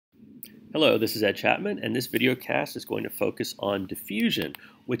Hello, this is Ed Chapman, and this video cast is going to focus on diffusion,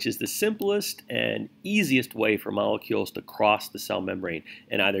 which is the simplest and easiest way for molecules to cross the cell membrane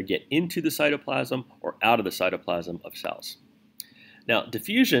and either get into the cytoplasm or out of the cytoplasm of cells. Now,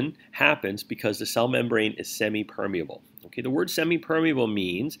 diffusion happens because the cell membrane is semi-permeable. Okay, the word semi-permeable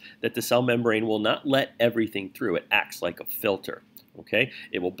means that the cell membrane will not let everything through. It acts like a filter. Okay,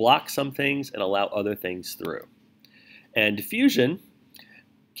 it will block some things and allow other things through. And diffusion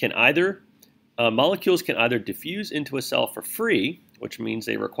can molecules can either diffuse into a cell for free, which means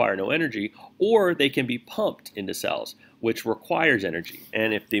they require no energy, or they can be pumped into cells, which requires energy.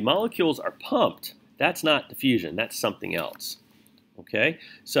 And if the molecules are pumped, that's not diffusion, that's something else. Okay,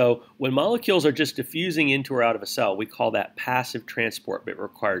 so when molecules are just diffusing into or out of a cell, we call that passive transport, but it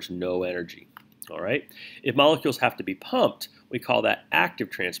requires no energy. All right, if molecules have to be pumped, we call that active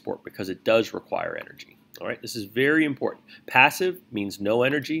transport because it does require energy. All right, this is very important. Passive means no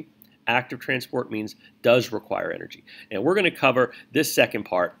energy. Active transport means does require energy. And we're going to cover this second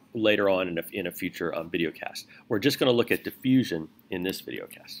part later on in a future video cast. We're just going to look at diffusion in this video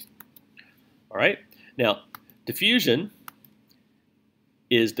cast. All right, now diffusion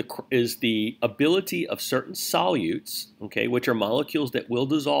is the ability of certain solutes, okay, which are molecules that will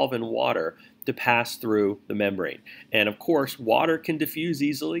dissolve in water, to pass through the membrane. And of course, water can diffuse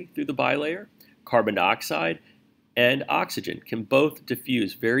easily through the bilayer. Carbon dioxide and oxygen can both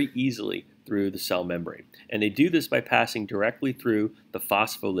diffuse very easily through the cell membrane. And they do this by passing directly through the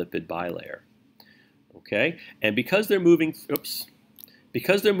phospholipid bilayer. Okay? And because they're moving through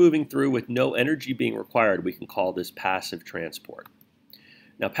with no energy being required, we can call this passive transport.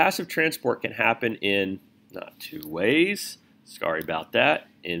 Now, passive transport can happen in not two ways, sorry about that,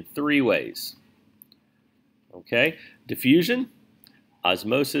 in three ways. Okay? Diffusion,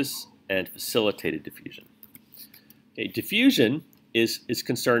 osmosis, and facilitated diffusion. Okay, diffusion is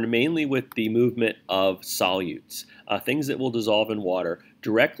concerned mainly with the movement of solutes, things that will dissolve in water,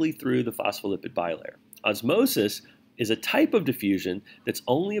 directly through the phospholipid bilayer. Osmosis is a type of diffusion that's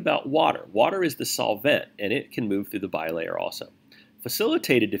only about water. Water is the solvent, and it can move through the bilayer also.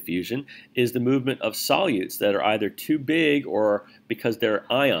 Facilitated diffusion is the movement of solutes that are either too big, or because they're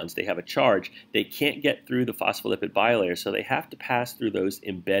ions, they have a charge, they can't get through the phospholipid bilayer, so they have to pass through those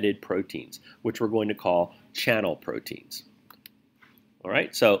embedded proteins, which we're going to call channel proteins. All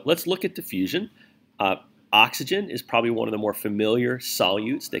right, so let's look at diffusion. Oxygen is probably one of the more familiar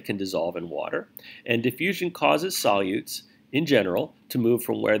solutes that can dissolve in water, and diffusion causes solutes in general to move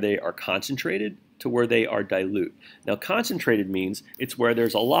from where they are concentrated to where they are dilute. Now, concentrated means it's where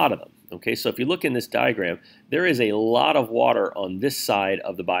there's a lot of them. Okay, so if you look in this diagram, there is a lot of water on this side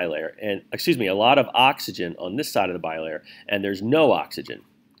of the bilayer, and a lot of oxygen on this side of the bilayer, and there's no oxygen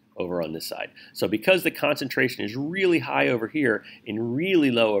over on this side. So because the concentration is really high over here and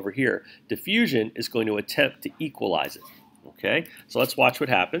really low over here, diffusion is going to attempt to equalize it. Okay, so let's watch what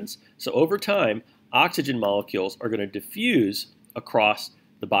happens. So over time, oxygen molecules are going to diffuse across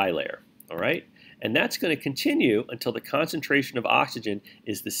the bilayer. All right. And that's going to continue until the concentration of oxygen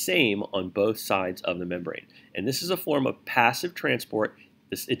is the same on both sides of the membrane. And this is a form of passive transport.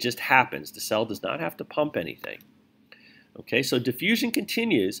 It just happens. The cell does not have to pump anything. Okay, so diffusion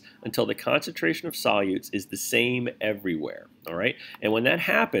continues until the concentration of solutes is the same everywhere. All right, and when that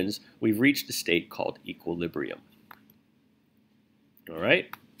happens, we've reached a state called equilibrium. All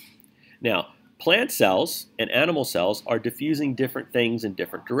right, now, plant cells and animal cells are diffusing different things in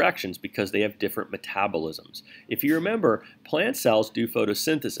different directions because they have different metabolisms. If you remember, plant cells do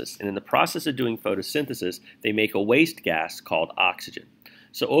photosynthesis, and in the process of doing photosynthesis, they make a waste gas called oxygen.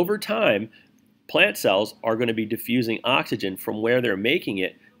 So over time, plant cells are going to be diffusing oxygen from where they're making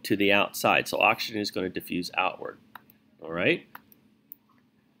it to the outside. So oxygen is going to diffuse outward. All right?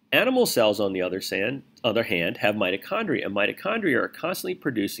 Animal cells, on the other hand, have mitochondria, and mitochondria are constantly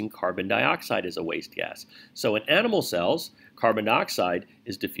producing carbon dioxide as a waste gas. So in animal cells, carbon dioxide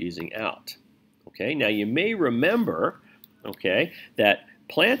is diffusing out. Okay, now you may remember, okay, that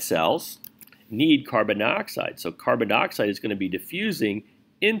plant cells need carbon dioxide. So carbon dioxide is going to be diffusing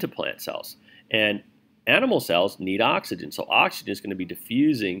into plant cells. And animal cells need oxygen, so oxygen is going to be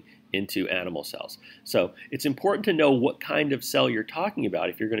diffusing into animal cells. So it's important to know what kind of cell you're talking about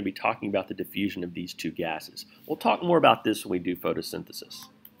if you're going to be talking about the diffusion of these two gases. We'll talk more about this when we do photosynthesis.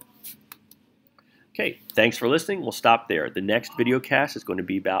 Okay, thanks for listening. We'll stop there. The next video cast is going to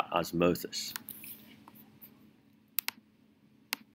be about osmosis.